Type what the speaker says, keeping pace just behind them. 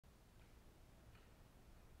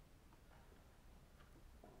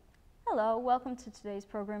Hello, welcome to today's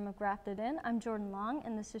program of Grafted In. I'm Jordan Long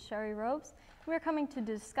and this is Sherry Robes. We're coming to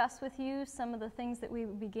discuss with you some of the things that we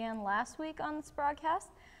began last week on this broadcast.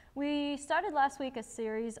 We started last week a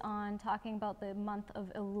series on talking about the month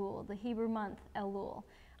of Elul, the Hebrew month Elul.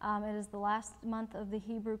 It is the last month of the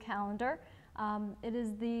Hebrew calendar. It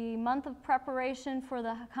is the month of preparation for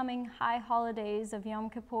the coming high holidays of Yom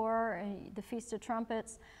Kippur, the Feast of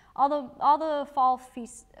Trumpets, all the fall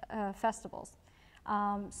feast festivals.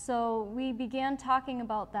 So we began talking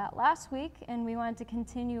about that last week, and we wanted to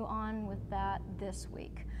continue on with that this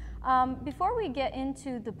week. Before we get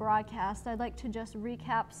into the broadcast, I'd like to just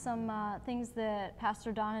recap some things that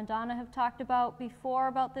Pastor Don and Donna have talked about before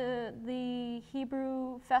about the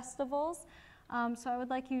Hebrew festivals. So I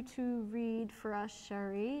would like you to read for us,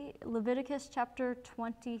 Sherry, Leviticus chapter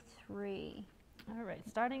 23. All right,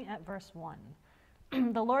 starting at verse 1.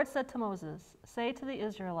 The Lord said to Moses, "Say to the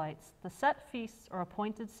Israelites, the set feasts or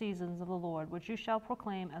appointed seasons of the Lord, which you shall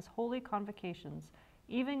proclaim as holy convocations,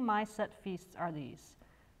 even my set feasts are these.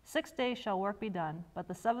 6 days shall work be done, but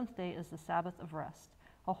the seventh day is the Sabbath of rest,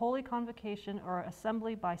 a holy convocation or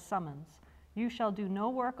assembly by summons. You shall do no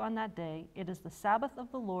work on that day. It is the Sabbath of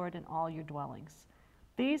the Lord in all your dwellings.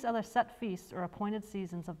 These are the set feasts or appointed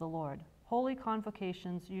seasons of the Lord. Holy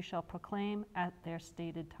convocations you shall proclaim at their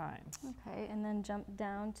stated times." Okay, and then jump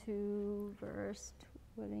down to verse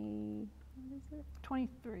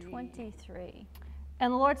 23.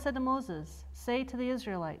 And the Lord said to Moses, "Say to the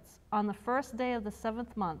Israelites, on the first day of the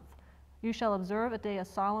seventh month, you shall observe a day of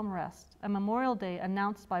solemn rest, a memorial day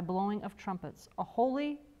announced by blowing of trumpets, a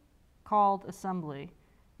holy called assembly.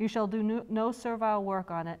 You shall do no servile work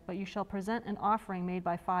on it, but you shall present an offering made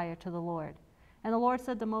by fire to the Lord." And the Lord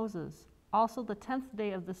said to Moses, "Also the 10th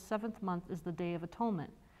day of the seventh month is the day of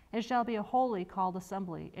atonement. It shall be a holy called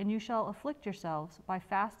assembly, and you shall afflict yourselves by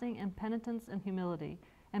fasting and penitence and humility,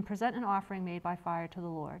 and present an offering made by fire to the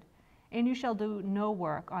Lord. And you shall do no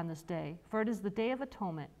work on this day, for it is the day of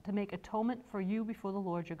atonement, to make atonement for you before the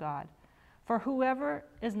Lord your God. For whoever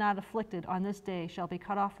is not afflicted on this day shall be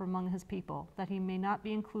cut off from among his people, that he may not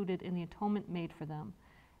be included in the atonement made for them.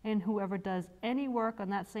 And whoever does any work on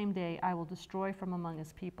that same day I will destroy from among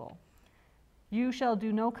his people. You shall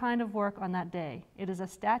do no kind of work on that day. It is a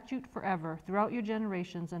statute forever throughout your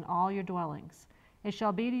generations and all your dwellings. It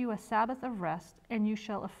shall be to you a Sabbath of rest, and you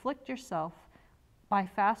shall afflict yourself by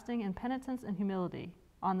fasting and penitence and humility.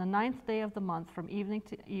 On the 9th day of the month, from evening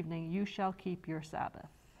to evening, you shall keep your Sabbath."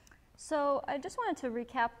 So I just wanted to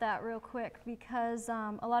recap that real quick because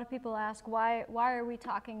a lot of people ask, why are we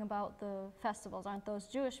talking about the festivals? Aren't those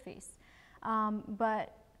Jewish feasts?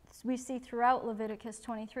 But we see throughout Leviticus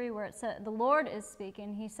 23 where it said, the Lord is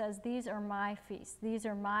speaking. He says, these are my feasts. These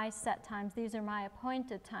are my set times. These are my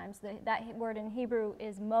appointed times. That word in Hebrew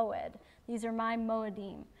is moed. These are my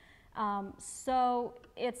moedim. So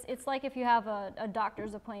it's like if you have a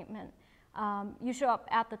doctor's appointment. You show up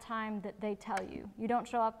at the time that they tell you. You don't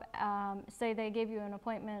show up, say they gave you an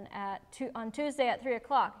appointment on Tuesday at 3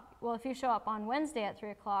 o'clock. Well, if you show up on Wednesday at 3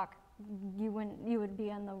 o'clock, you would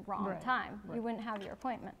be on the wrong time. Right. You wouldn't have your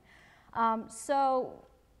appointment. So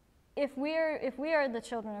if we are the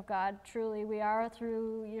children of God, truly we are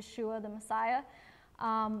through Yeshua the Messiah,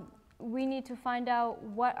 we need to find out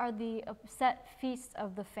what are the set feasts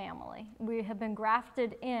of the family. We have been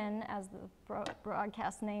grafted in, as the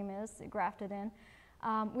broadcast name is, grafted in.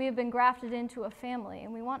 We have been grafted into a family,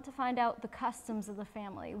 and we want to find out the customs of the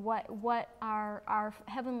family, what our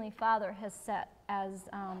Heavenly Father has set as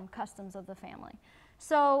customs of the family.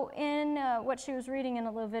 So in what she was reading in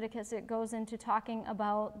Leviticus, it goes into talking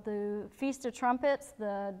about the Feast of Trumpets,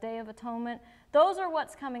 the Day of Atonement. Those are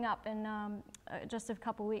what's coming up in just a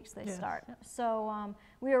couple weeks they start. So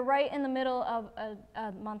we are right in the middle of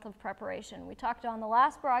a month of preparation. We talked on the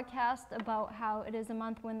last broadcast about how it is a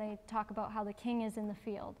month when they talk about how the king is in the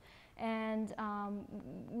field. And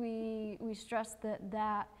we stress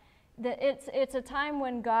that it's a time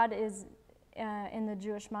when God is, in the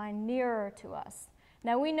Jewish mind, nearer to us.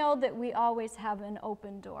 Now we know that we always have an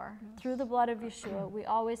open door. Yes. Through the blood of Yeshua, we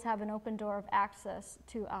always have an open door of access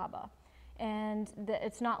to Abba. And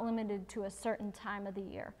it's not limited to a certain time of the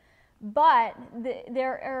year. But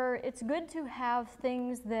it's good to have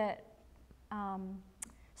things that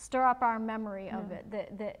stir up our memory of it,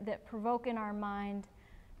 that provoke in our mind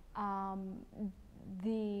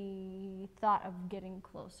the thought of getting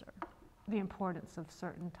closer. The importance of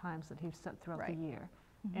certain times that he's set throughout the year.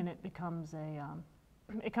 Mm-hmm. And it becomes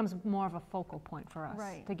it becomes more of a focal point for us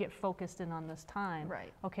to get focused in on this time.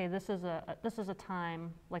 Right. Okay, this is a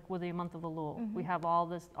time like with the month of Elul. Mm-hmm. We have all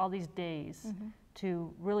these days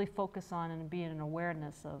to really focus on and be in an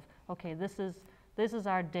awareness of, okay, this is this is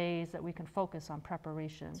our days that we can focus on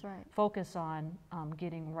preparation. That's right. Focus on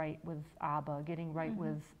getting right with Abba, getting right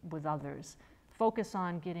with others. Focus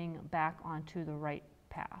on getting back onto the right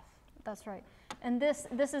path. That's right. And this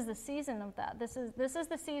is the season of that. This is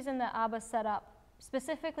the season that Abba set up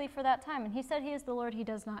specifically for that time. And he said he is the Lord, he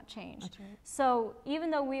does not change. That's right. So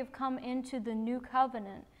even though we have come into the new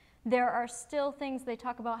covenant, there are still things, they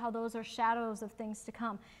talk about how those are shadows of things to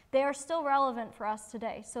come. They are still relevant for us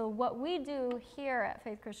today. So what we do here at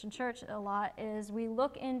Faith Christian Church a lot is we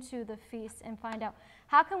look into the feasts and find out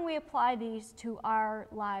how can we apply these to our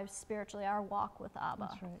lives spiritually, our walk with Abba.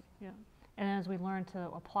 That's right, yeah. And as we learn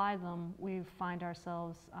to apply them, we find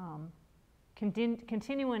ourselves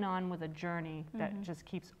continuing on with a journey that just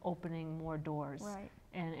keeps opening more doors, Right.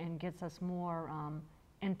 and gets us more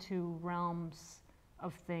into realms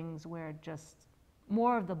of things where just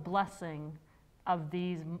more of the blessing of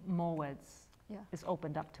these moeds is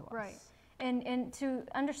opened up to us. Right. And to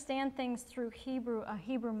understand things through a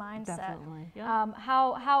Hebrew mindset. Definitely, yeah.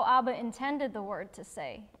 How Abba intended the word to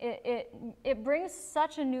say. It brings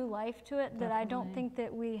such a new life to it that I don't think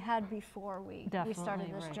that we had before we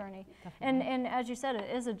started this journey. And as you said, it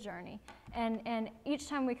is a journey. And each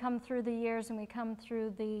time we come through the years and we come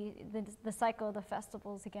through the cycle of the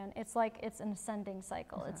festivals again, it's like it's an ascending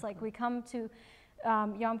cycle. Exactly. It's like we come to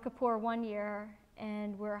Yom Kippur one year,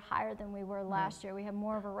 and we're higher than we were last year. We have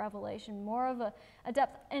more of a revelation, more of a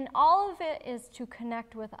depth. And all of it is to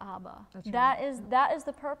connect with Abba. That is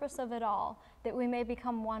the purpose of it all, that we may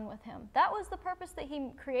become one with him. That was the purpose that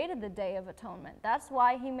he created the Day of Atonement. That's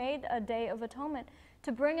why he made a Day of Atonement,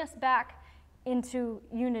 to bring us back into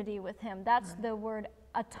unity with him. That's the word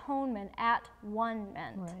atonement, at one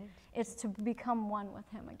meant. Right. It's to become one with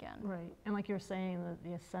him again. Right. And like you're saying,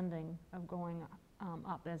 the ascending of going up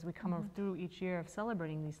as we come through each year of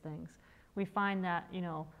celebrating these things. We find that,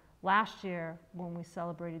 last year when we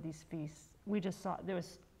celebrated these feasts, we just saw there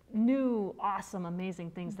was new, awesome,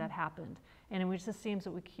 amazing things that happened. And it just seems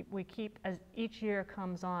that we keep, as each year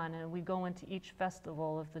comes on and we go into each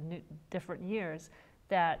festival of the different years,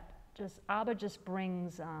 that just Abba just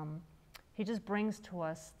brings, he just brings to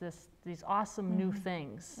us these awesome new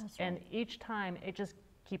things. That's right. And each time it just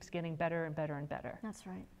keeps getting better and better and better. That's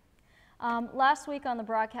right. Last week on the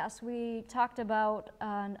broadcast, we talked about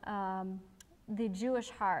the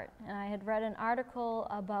Jewish heart, and I had read an article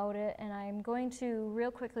about it, and I'm going to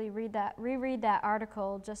real quickly reread that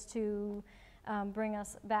article just to bring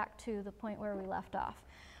us back to the point where we left off.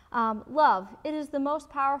 Love, it is the most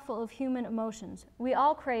powerful of human emotions. We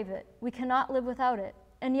all crave it. We cannot live without it,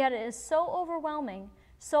 and yet it is so overwhelming,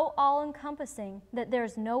 so all-encompassing, that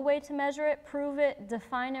there's no way to measure it, prove it,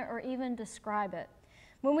 define it, or even describe it.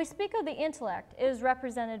 When we speak of the intellect, it is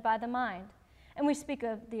represented by the mind. And we speak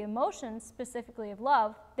of the emotions, specifically of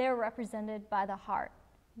love, they are represented by the heart.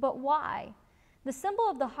 But why? The symbol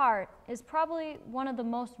of the heart is probably one of the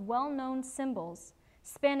most well-known symbols,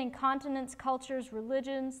 spanning continents, cultures,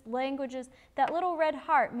 religions, languages. That little red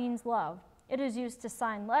heart means love. It is used to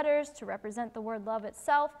sign letters, to represent the word love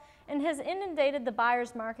itself, and has inundated the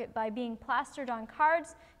buyer's market by being plastered on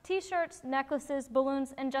cards, t-shirts, necklaces,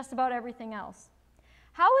 balloons, and just about everything else.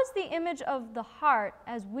 How is the image of the heart,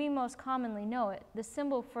 as we most commonly know it, the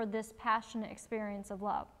symbol for this passionate experience of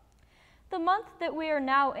love? The month that we are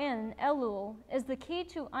now in, Elul, is the key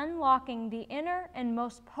to unlocking the inner and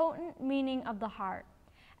most potent meaning of the heart.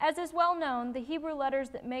 As is well known, the Hebrew letters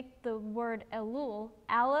that make the word Elul,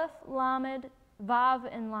 Aleph, Lamed,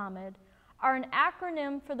 Vav, and Lamed, are an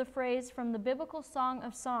acronym for the phrase from the biblical Song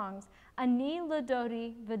of Songs, Ani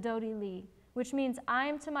ledodi v'dodi li, which means I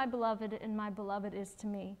am to my beloved and my beloved is to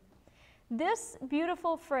me. This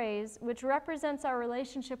beautiful phrase, which represents our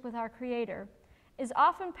relationship with our Creator, is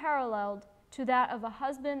often paralleled to that of a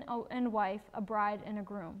husband and wife, a bride and a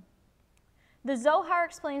groom. The Zohar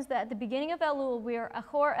explains that at the beginning of Elul, we are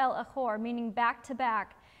achor el achor, meaning back to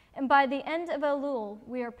back, and by the end of Elul,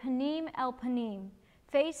 we are panim el panim,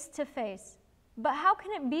 face to face. But how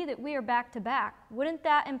can it be that we are back to back? Wouldn't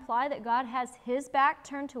that imply that God has his back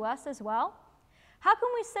turned to us as well? How can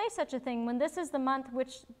we say such a thing when this is the month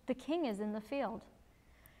which the king is in the field?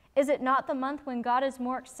 Is it not the month when God is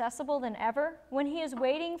more accessible than ever, when he is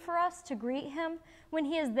waiting for us to greet him, when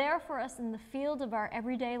he is there for us in the field of our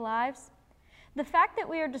everyday lives? The fact that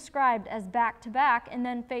we are described as back to back and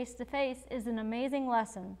then face to face is an amazing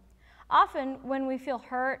lesson. Often when we feel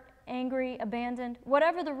hurt, angry, abandoned,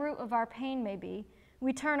 whatever the root of our pain may be,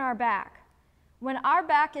 we turn our back. When our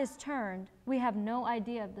back is turned, we have no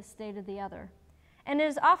idea of the state of the other. And it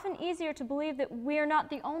is often easier to believe that we are not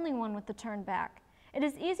the only one with the turned back. It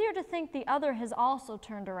is easier to think the other has also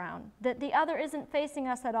turned around, that the other isn't facing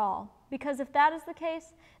us at all, because if that is the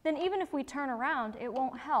case, then even if we turn around, it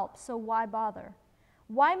won't help, so why bother?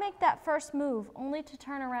 Why make that first move only to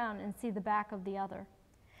turn around and see the back of the other?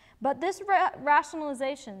 But this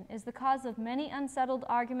rationalization is the cause of many unsettled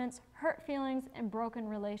arguments, hurt feelings, and broken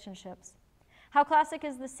relationships. How classic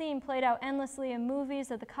is the scene played out endlessly in movies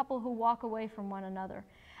of the couple who walk away from one another.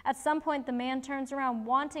 At some point, the man turns around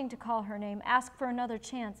wanting to call her name, ask for another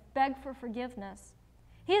chance, beg for forgiveness.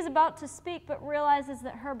 He is about to speak, but realizes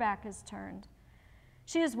that her back is turned.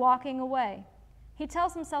 She is walking away. He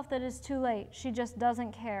tells himself that it is too late. She just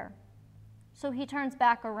doesn't care. So he turns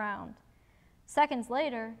back around. Seconds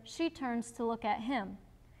later, she turns to look at him.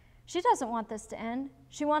 She doesn't want this to end.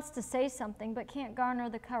 She wants to say something, but can't garner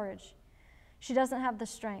the courage. She doesn't have the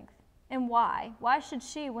strength. And why? Why should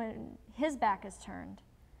she when his back is turned?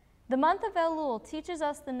 The month of Elul teaches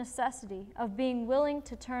us the necessity of being willing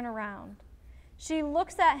to turn around. She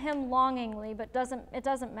looks at him longingly, but it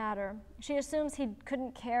doesn't matter. She assumes he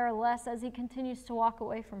couldn't care less as he continues to walk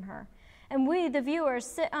away from her. And we, the viewers,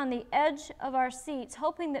 sit on the edge of our seats,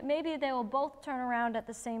 hoping that maybe they will both turn around at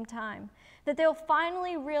the same time, that they'll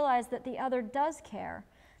finally realize that the other does care,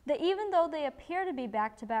 that even though they appear to be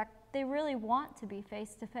back to back, they really want to be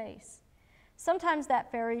face to face. Sometimes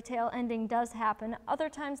that fairy tale ending does happen. Other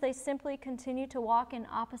times they simply continue to walk in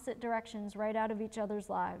opposite directions right out of each other's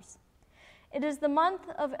lives. It is the month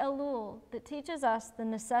of Elul that teaches us the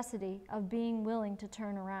necessity of being willing to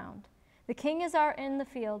turn around. The King is in the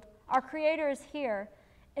field, our Creator is here,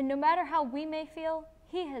 and no matter how we may feel,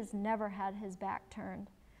 He has never had His back turned.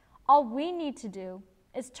 All we need to do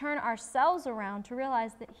is turn ourselves around to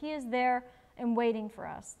realize that He is there and waiting for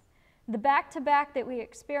us. The back-to-back that we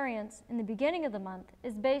experience in the beginning of the month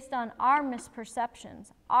is based on our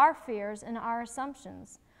misperceptions, our fears, and our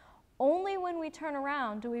assumptions. Only when we turn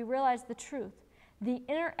around do we realize the truth, the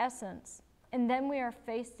inner essence, and then we are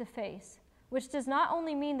face to face, which does not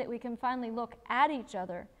only mean that we can finally look at each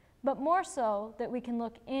other, but more so that we can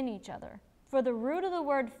look in each other. For the root of the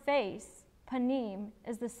word face, panim,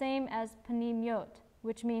 is the same as panimyot,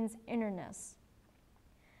 which means innerness.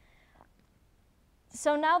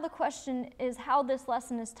 So now the question is how this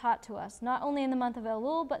lesson is taught to us, not only in the month of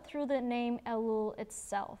Elul, but through the name Elul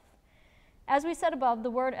itself. As we said above, the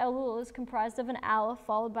word Elul is comprised of an aleph,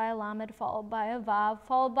 followed by a lamed, followed by a vav,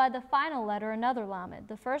 followed by the final letter, another lamed.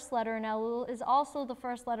 The first letter in Elul is also the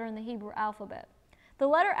first letter in the Hebrew alphabet. The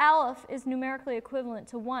letter aleph is numerically equivalent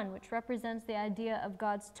to 1, which represents the idea of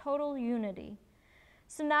God's total unity.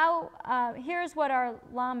 So now here is where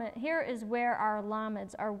our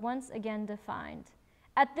lameds are once again defined.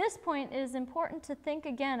 At this point, it is important to think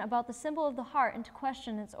again about the symbol of the heart and to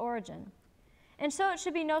question its origin. And so it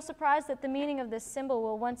should be no surprise that the meaning of this symbol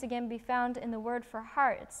will once again be found in the word for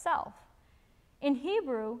heart itself. In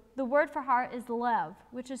Hebrew, the word for heart is lev,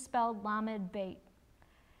 which is spelled lamed beit.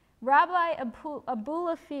 Rabbi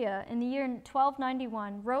Abulafia, in the year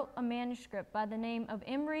 1291, wrote a manuscript by the name of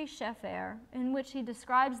Imri Shefer, in which he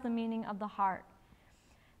describes the meaning of the heart.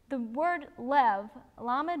 The word lev,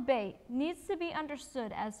 lamed beit, needs to be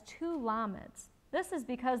understood as two lameds. This is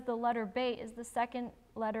because the letter beit is the second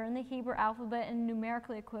letter in the Hebrew alphabet and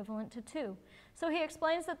numerically equivalent to 2. So he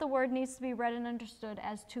explains that the word needs to be read and understood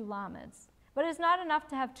as two lameds. But it's not enough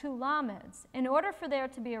to have two lameds. In order for there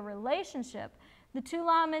to be a relationship, the two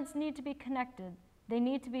lameds need to be connected. They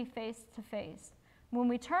need to be face to face. When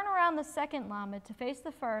we turn around the second lamed to face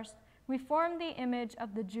the first, we form the image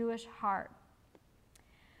of the Jewish heart.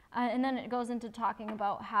 And then it goes into talking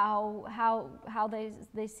about how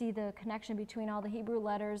they see the connection between all the Hebrew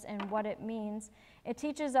letters and what it means. It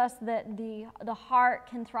teaches us that the heart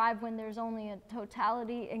can thrive when there's only a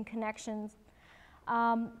totality in connections.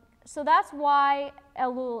 So that's why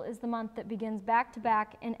Elul is the month that begins back to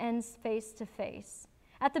back and ends face to face.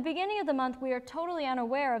 At the beginning of the month, we are totally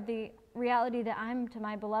unaware of the reality that I'm to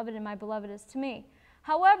my beloved and my beloved is to me.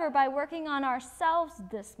 However, by working on ourselves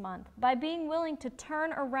this month, by being willing to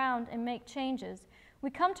turn around and make changes, we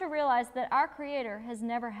come to realize that our Creator has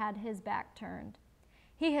never had His back turned.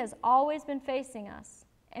 He has always been facing us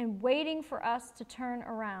and waiting for us to turn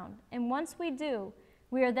around. And once we do,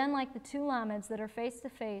 we are then like the two lameds that are face to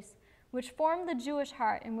face, which form the Jewish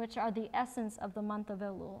heart and which are the essence of the month of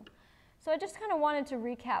Elul. So I just kind of wanted to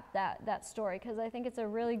recap that story because I think it's a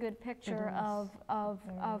really good picture of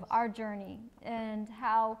our journey and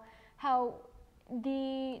how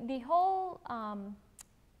the whole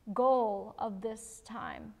goal of this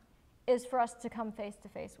time is for us to come face to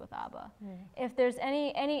face with Abba. If there's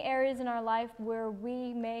any areas in our life where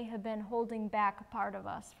we may have been holding back a part of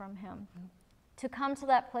us from Him, to come to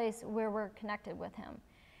that place where we're connected with him.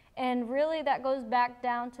 And really that goes back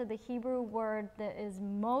down to the Hebrew word that is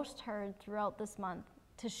most heard throughout this month,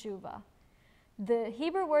 teshuvah. The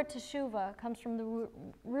Hebrew word teshuvah comes from the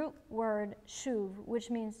root word shuv, which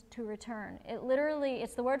means to return.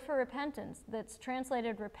 It's the word for repentance that's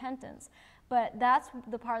translated repentance. But that's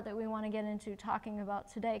the part that we want to get into talking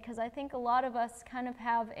about today, because I think a lot of us kind of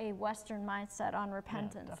have a Western mindset on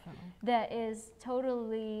repentance that is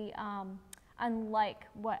totally unlike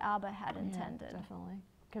what Abba had intended. Yeah, definitely.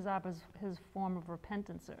 Because Abba's, his form of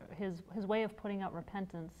repentance, his way of putting out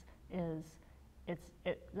repentance is,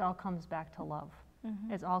 it all comes back to love.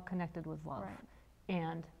 Mm-hmm. It's all connected with love. Right.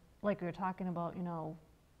 And like we were talking about, you know,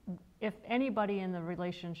 if anybody in the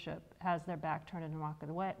relationship has their back turned and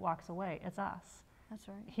walks away, it's us. That's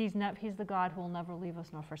right. He's the God who will never leave us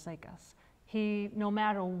nor forsake us. He, no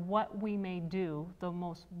matter what we may do, the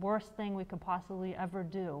most worst thing we could possibly ever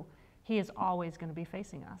do, he is always going to be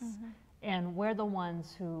facing us. Mm-hmm. And we're the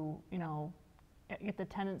ones who, you know, get the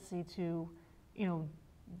tendency to, you know,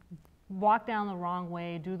 walk down the wrong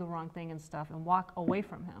way, do the wrong thing and stuff, and walk away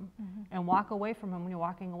from him. Mm-hmm. And walk away from him, when you're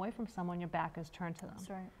walking away from someone, your back is turned to them. That's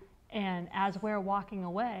right. And as we're walking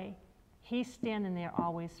away, he's standing there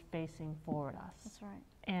always facing forward us. That's right.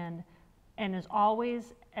 And as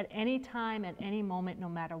always, at any time, at any moment, no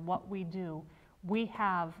matter what we do, we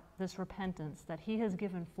have this repentance that he has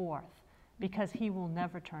given forth, because he will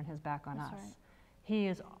never turn his back on us. Right. He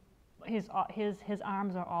is, his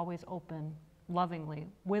arms are always open, lovingly,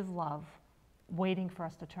 with love, waiting for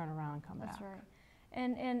us to turn around and come back. That's right.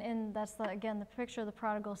 And that's, again, the picture of the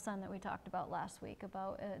prodigal son that we talked about last week,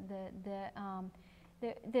 about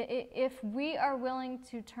if we are willing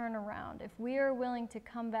to turn around, if we are willing to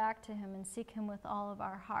come back to him and seek him with all of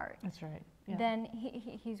our heart, that's right. Yeah. Then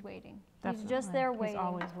he's waiting. That's he's just right. there waiting. He's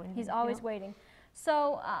always waiting. He's always waiting.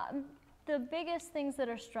 So the biggest things that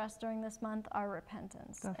are stressed during this month are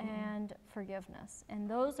repentance and forgiveness, and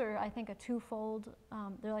those are, I think, a twofold.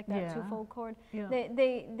 They're like that twofold cord. Yeah.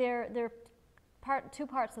 They're two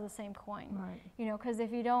parts of the same coin. Right. You know, because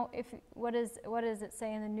what does it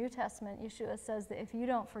say in the New Testament? Yeshua says that if you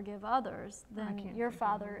don't forgive others, then your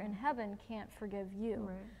Father in heaven can't forgive you.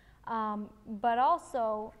 Right. But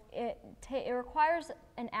also, it requires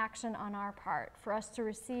an action on our part for us to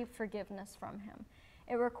receive forgiveness from him.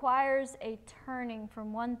 It requires a turning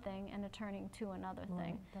from one thing and a turning to another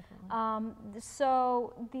thing. Definitely.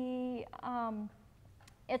 So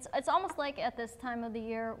it's almost like at this time of the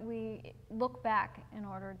year we look back in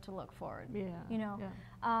order to look forward. Yeah. You know.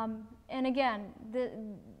 Yeah. And again,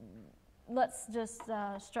 let's just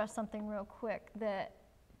stress something real quick, that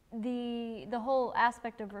the whole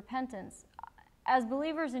aspect of repentance. As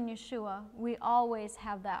believers in Yeshua, we always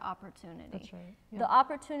have that opportunity. That's right. Yeah. The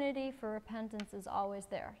opportunity for repentance is always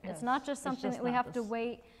there. Yes. It's not just something that we have to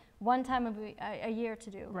wait one time of a year to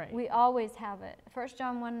do. Right. We always have it. 1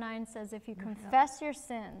 John 1:9 says, if you confess your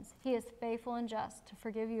sins, he is faithful and just to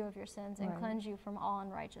forgive you of your sins and cleanse you from all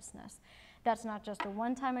unrighteousness. That's not just a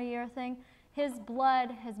one time a year thing. His blood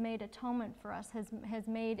has made atonement for us,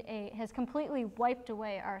 has completely wiped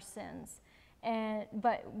away our sins.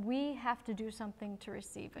 But we have to do something to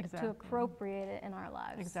receive it, to appropriate it in our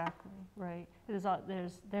lives. Exactly, right. There's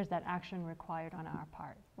that action required on our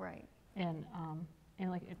part. Right. And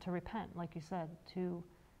like to repent, like you said,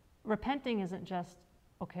 repenting isn't just,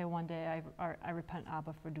 okay, one day I repent,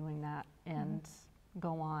 Abba, for doing that, and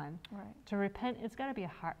go on. Right. To repent, it's got to be a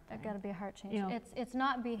heart thing. It's got to be a heart change. You know, it's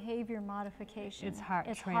not behavior modification. It's heart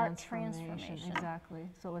transformation. Exactly.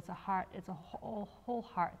 So it's a whole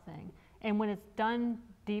heart thing. And when it's done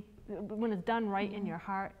right in your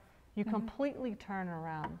heart, you completely turn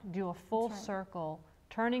around, do a full circle,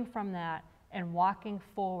 turning from that and walking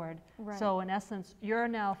forward. Right. So in essence, you're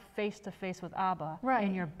now face to face with Abba,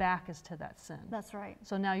 and your back is to that sin. That's right.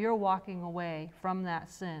 So now you're walking away from that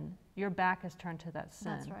sin. Your back is turned to that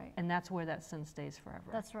sin. That's right. And that's where that sin stays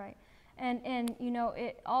forever. That's right. And you know,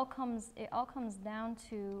 it all comes down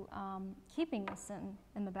to keeping the sin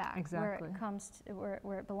in the back, where it comes to,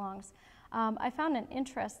 where it belongs. I found an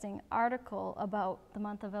interesting article about the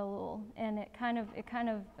month of Elul, and it kind of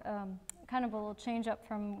a little change up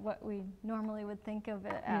from what we normally would think of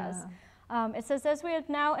it as. It says, as we have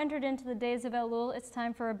now entered into the days of Elul, it's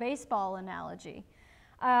time for a baseball analogy.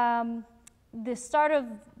 The start of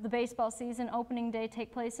the baseball season, opening day,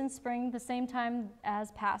 take place in spring, the same time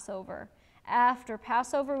as Passover. After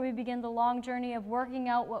Passover, we begin the long journey of working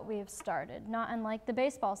out what we have started, not unlike the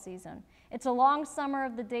baseball season. It's a long summer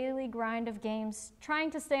of the daily grind of games,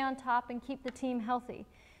 trying to stay on top and keep the team healthy.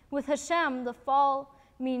 With Hashem, the fall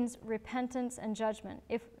means repentance and judgment.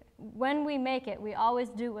 When we make it, we always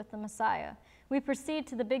do with the Messiah. We proceed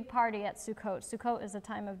to the big party at Sukkot. Sukkot is a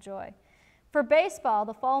time of joy. For baseball,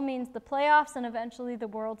 the fall means the playoffs and eventually the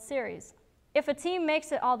World Series. If a team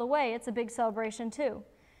makes it all the way, it's a big celebration too.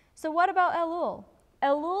 So what about Elul?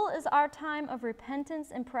 Elul is our time of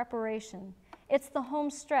repentance and preparation. It's the home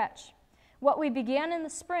stretch. What we began in the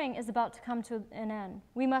spring is about to come to an end.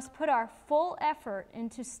 We must put our full effort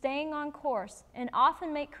into staying on course and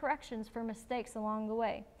often make corrections for mistakes along the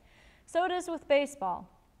way. So it is with baseball.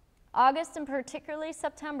 August and particularly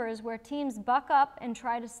September is where teams buck up and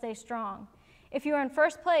try to stay strong. If you are in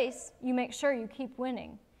first place, you make sure you keep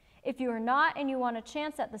winning. If you are not and you want a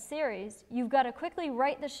chance at the series, you've got to quickly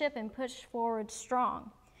right the ship and push forward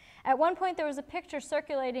strong. At one point, there was a picture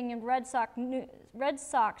circulating in Red Sox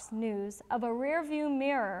news of a rear-view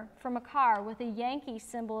mirror from a car with a Yankee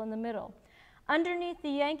symbol in the middle. Underneath the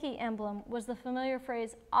Yankee emblem was the familiar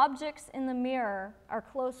phrase, "Objects in the mirror are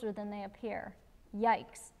closer than they appear."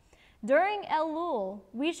 Yikes. During Elul,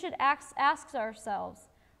 we should ask ourselves,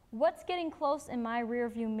 what's getting close in my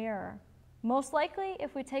rear-view mirror? Most likely,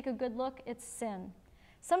 if we take a good look, it's sin.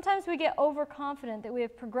 Sometimes we get overconfident that we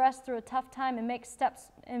have progressed through a tough time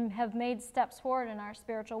and have made steps forward in our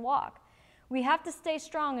spiritual walk. We have to stay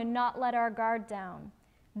strong and not let our guard down.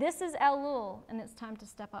 This is Elul, and it's time to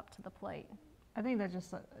step up to the plate. I think that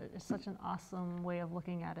just is such an awesome way of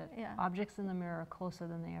looking at it. Yeah. Objects in the mirror are closer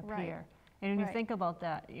than they appear. Right. And when you Right. think about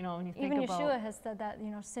that, when you think Even about... Yeshua has said that,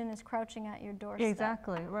 sin is crouching at your doorstep.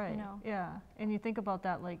 Exactly, right. know. Yeah. And you think about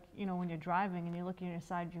that, like, when you're driving and you look in your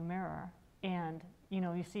side view mirror and,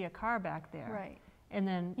 you see a car back there. Right. And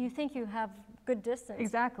then... You think you have good distance.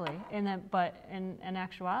 Exactly. And then, but in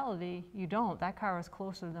actuality, you don't. That car is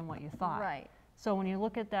closer than what you thought. Right. So when you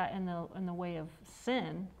look at that in the way of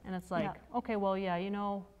sin, and it's like, Yeah. okay, well, yeah,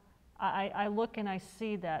 I look and I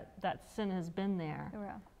see that sin has been there.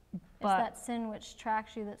 Yeah. But it's that sin which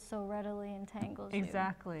tracks you that so readily entangles you.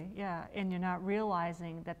 exactly, yeah. And you're not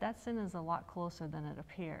realizing that sin is a lot closer than it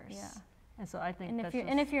appears. Yeah. And so I think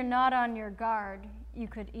And if you're not on your guard, you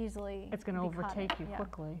could easily it's going to overtake you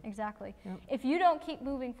quickly. Exactly. Yep. If you don't keep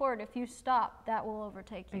moving forward, if you stop, that will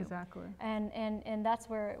overtake you. Exactly. And that's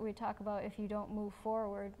where we talk about if you don't move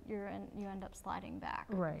forward, you end up sliding back.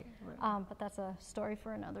 Right. But that's a story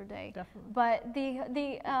for another day. Definitely. But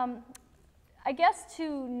I guess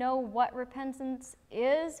to know what repentance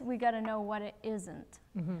is, we got to know what it isn't.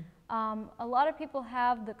 Mm-hmm. A lot of people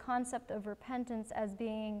have the concept of repentance as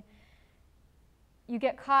being you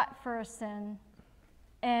get caught for a sin,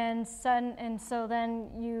 and so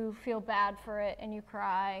then you feel bad for it, and you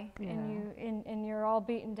cry, Yeah. and you're all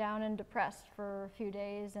beaten down and depressed for a few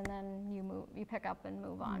days, and then you pick up and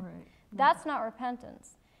move on. Right. That's not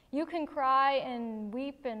repentance. You can cry and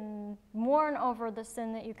weep and mourn over the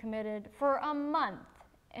sin that you committed for a month,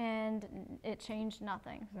 and it changed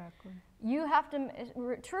nothing. Exactly. You have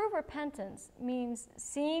to, true repentance means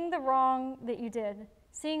seeing the wrong that you did,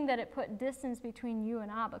 seeing that it put distance between you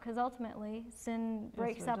and Abba, because ultimately sin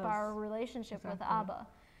breaks up our relationship with Abba.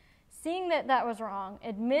 Seeing that was wrong,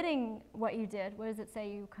 admitting what you did, what does it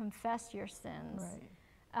say? You confess your sins.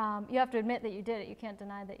 Right. You have to admit that you did it. You can't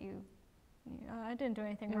deny that I didn't do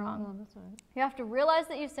anything wrong. No, that's right. You have to realize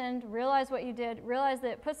that you sinned, realize what you did, realize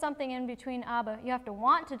that it put something in between Abba. You have to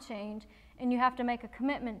want to change, and you have to make a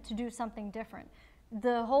commitment to do something different.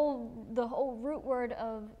 The whole root word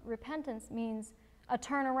of repentance means a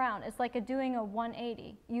turnaround. It's like doing a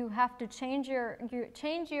 180. You have to change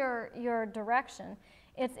your direction.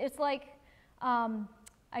 It's like,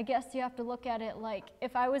 I guess you have to look at it like,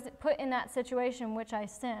 if I was put in that situation which I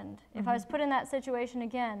sinned, if I was put in that situation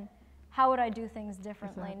again, how would I do things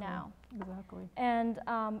differently now? Exactly. And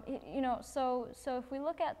so if we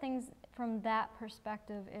look at things from that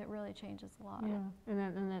perspective, it really changes a lot. Yeah,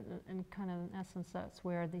 and kind of in essence, that's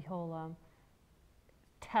where the whole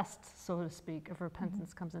test, so to speak, of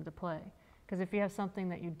repentance comes into play. Because if you have something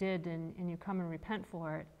that you did and you come and repent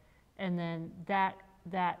for it, and then that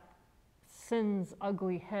sin's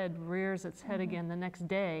ugly head rears its head again the next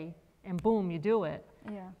day, and boom, you do it.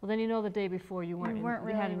 Yeah. Well, then the day before you weren't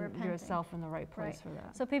really hadn't repenting. yourself in the right place for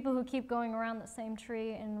that. So people who keep going around the same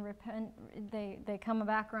tree and repent, they come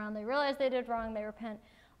back around, they realize they did wrong, they repent.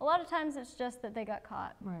 A lot of times it's just that they got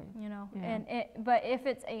caught. Right. Yeah. But if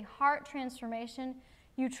it's a heart transformation,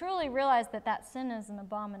 you truly realize that sin is an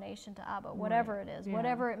abomination to Abba, whatever it is,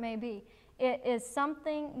 whatever it may be. It is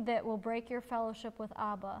something that will break your fellowship with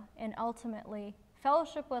Abba, and ultimately,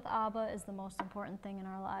 fellowship with Abba is the most important thing in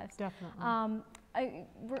our lives. Definitely.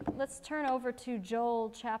 Let's turn over to Joel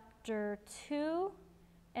chapter 2,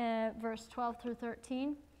 verse 12 through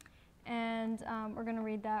 13, and we're going to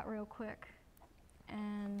read that real quick.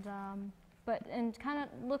 And and kind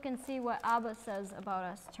of look and see what Abba says about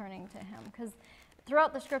us turning to him. Because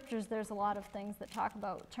throughout the scriptures, there's a lot of things that talk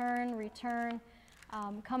about turn, return,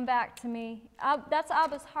 come back to me. That's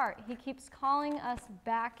Abba's heart. He keeps calling us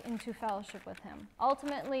back into fellowship with him.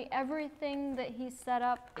 Ultimately, everything that he set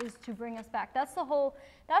up is to bring us back. That's the whole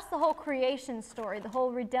creation story, the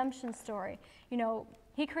whole redemption story. You know,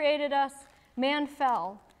 he created us, man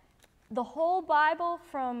fell. The whole Bible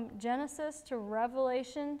from Genesis to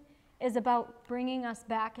Revelation is about bringing us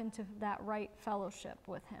back into that right fellowship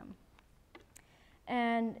with him.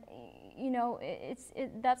 And, you know,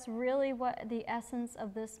 that's really what the essence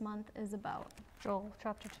of this month is about. Joel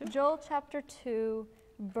chapter 2. Joel chapter 2,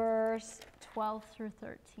 verse 12 through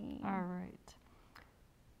 13. All right.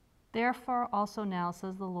 Therefore also now,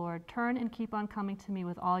 says the Lord, turn and keep on coming to me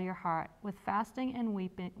with all your heart, with fasting and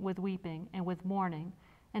weeping and with mourning,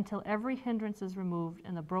 until every hindrance is removed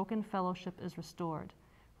and the broken fellowship is restored.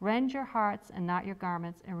 Rend your hearts and not your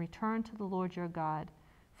garments, and return to the Lord your God.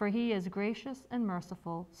 For he is gracious and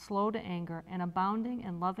merciful, slow to anger, and abounding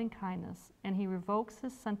in loving kindness, and he revokes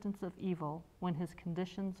his sentence of evil when his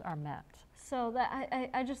conditions are met. So that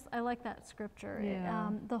I like that scripture. Yeah.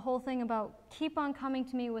 The whole thing about keep on coming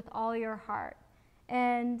to me with all your heart.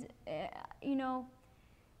 And, you know,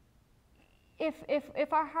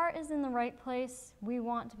 if our heart is in the right place, we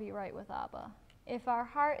want to be right with Abba. If our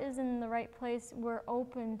heart is in the right place, we're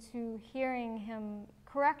open to hearing him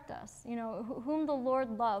correct us. You know, whom the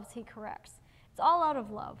Lord loves, he corrects. It's all out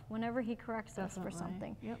of love whenever he corrects us for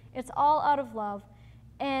something. Yep. It's all out of love.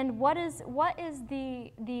 And what is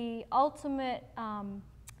the ultimate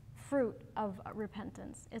fruit of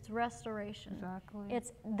repentance? It's restoration. Exactly.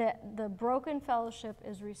 It's the broken fellowship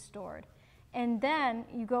is restored. And then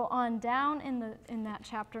you go on down in that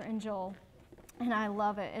chapter in Joel, and I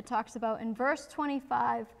love it. It talks about in verse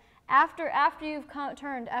 25, after you've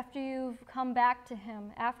turned, after you've come back to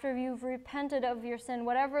him, after you've repented of your sin,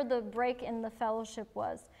 whatever the break in the fellowship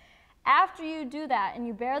was, after you do that and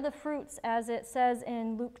you bear the fruits, as it says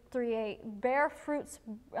in Luke 3:8, bear fruits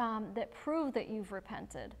that prove that you've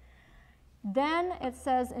repented. Then it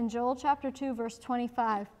says in Joel chapter 2, verse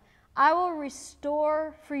 25, I will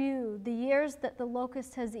restore for you the years that the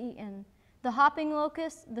locust has eaten, the hopping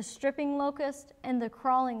locust, the stripping locust, and the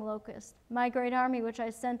crawling locust, my great army which I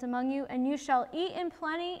sent among you, and you shall eat in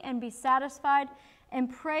plenty and be satisfied, and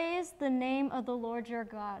praise the name of the Lord your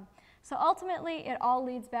God. So ultimately, it all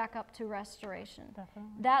leads back up to restoration.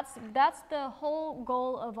 Definitely. That's the whole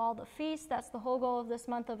goal of all the feasts. That's the whole goal of this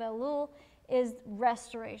month of Elul, is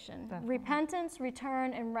restoration. Definitely. Repentance,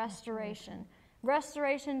 return, and restoration.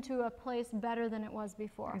 Restoration to a place better than it was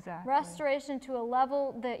before. Exactly. Restoration to a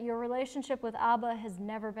level that your relationship with Abba has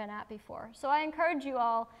never been at before. So I encourage you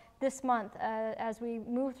all this month, as we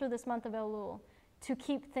move through this month of Elul, to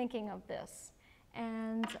keep thinking of this.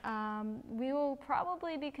 And we will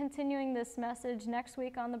probably be continuing this message next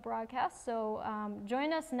week on the broadcast. So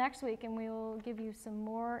join us next week, and we will give you some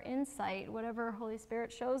more insight, whatever Holy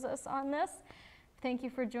Spirit shows us on this. Thank you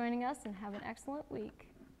for joining us, and have an excellent week.